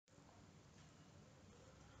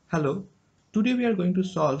Hello, today we are going to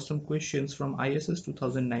solve some questions from ISS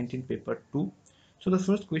 2019 paper 2. So the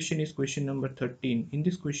first question is question number 13. In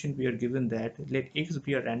this question we are given that let x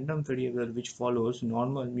be a random variable which follows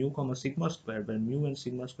normal mu comma sigma square where mu and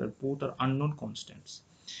sigma square both are unknown constants.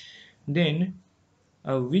 Then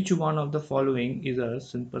which one of the following is a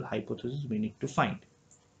simple hypothesis we need to find.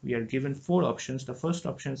 We are given four options. The first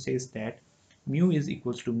option says that mu is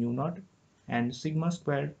equals to mu naught and sigma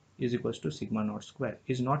square is equals to sigma naught square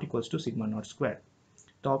is not equals to sigma naught square.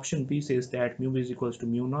 The option B says that mu is equals to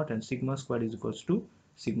mu naught and sigma square is equals to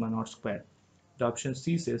sigma naught square. The option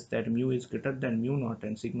C says that mu is greater than mu naught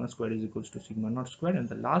and sigma square is equals to sigma naught square, and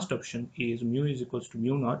the last option is mu is equals to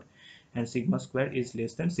mu naught and sigma square is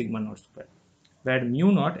less than sigma naught square, where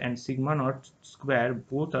mu naught and sigma naught square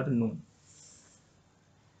both are known.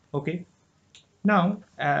 Okay, now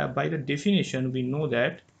by the definition we know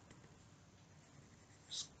that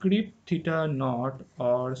script theta naught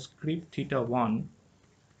or script theta 1,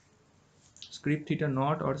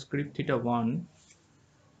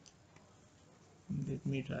 let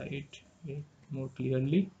me write it more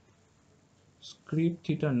clearly. Script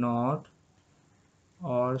theta naught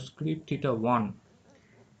or script theta 1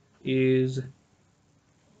 is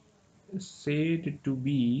said to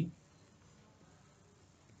be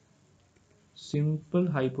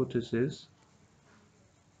simple hypothesis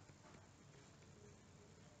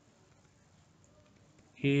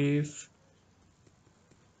if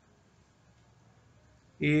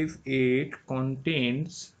it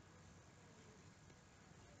contains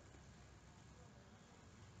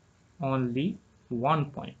only one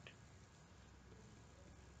point.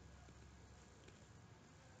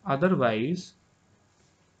 Otherwise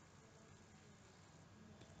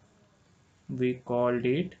we called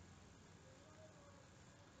it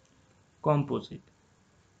composite.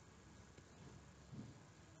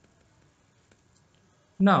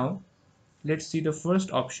 Now let's see the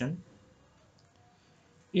first option.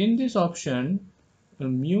 In this option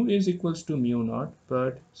mu is equals to mu naught,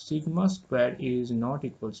 but sigma square is not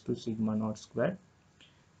equals to sigma naught square.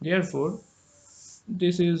 Therefore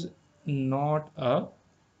this is not a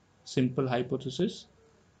simple hypothesis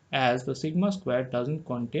as the sigma square doesn't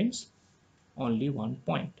contains only one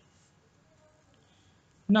point.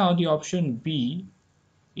 Now the option B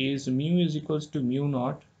is mu is equals to mu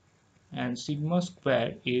naught and sigma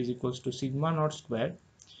square is equals to sigma naught square.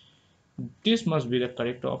 This must be the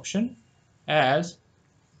correct option as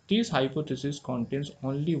this hypothesis contains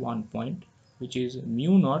only one point, which is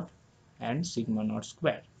mu naught and sigma naught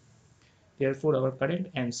square. Therefore our correct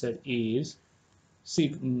answer is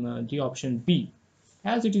the option B.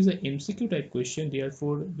 As it is a MCQ type question,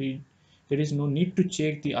 therefore there is no need to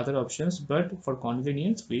check the other options, but for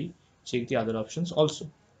convenience we check the other options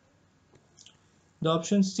also. The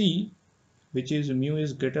option C, which is mu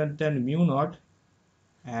is greater than mu naught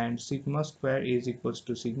and sigma square is equals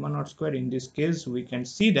to sigma naught square. In this case we can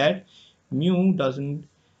see that mu doesn't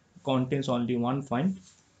contains only one point,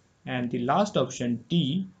 and the last option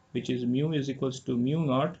D, which is mu is equals to mu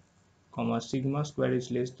naught comma sigma square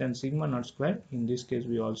is less than sigma naught square. In this case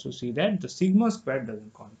we also see that the sigma square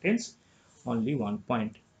doesn't contains only one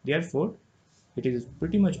point. Therefore it is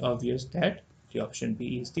pretty much obvious that the option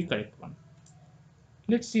B is the correct one.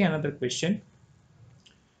 Let's see another question.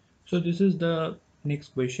 So this is the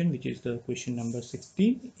next question, which is the question number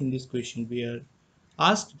 16. In this question we are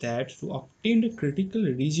asked that to obtain the critical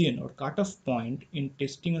region or cutoff point in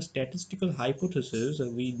testing a statistical hypothesis,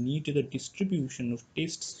 we need the distribution of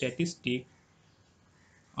test statistic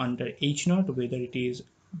under H0, whether it is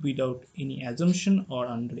without any assumption or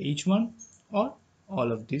under H1 or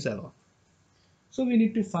all of these above. So we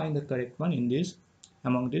need to find the correct one in this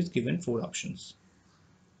among these given four options.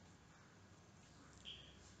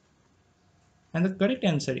 And the correct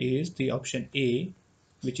answer is the option A,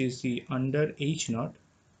 which is the under H0.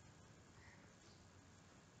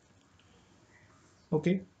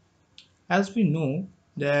 Okay, as we know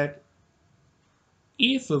that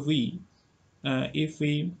if we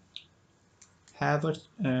have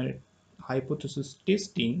a hypothesis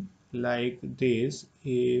testing like this,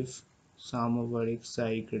 if sum over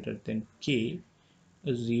xi greater than k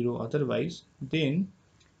is 0 otherwise, then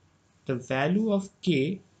the value of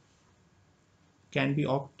k can be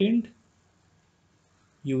obtained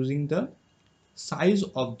using the size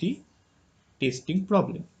of the testing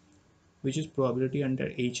problem, which is probability under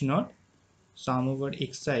H0 sum over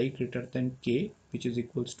xi greater than k, which is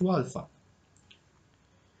equals to alpha.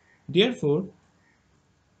 Therefore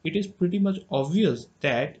it is pretty much obvious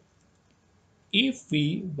that if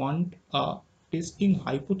we want a testing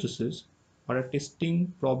hypothesis or a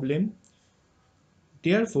testing problem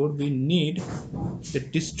Therefore, we need the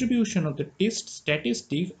distribution of the test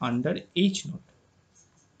statistic under H naught.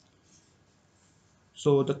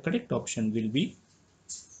 So the correct option will be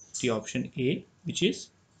the option A, which is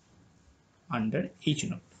under H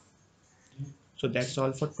naught. So that's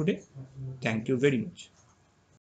all for today. Thank you very much.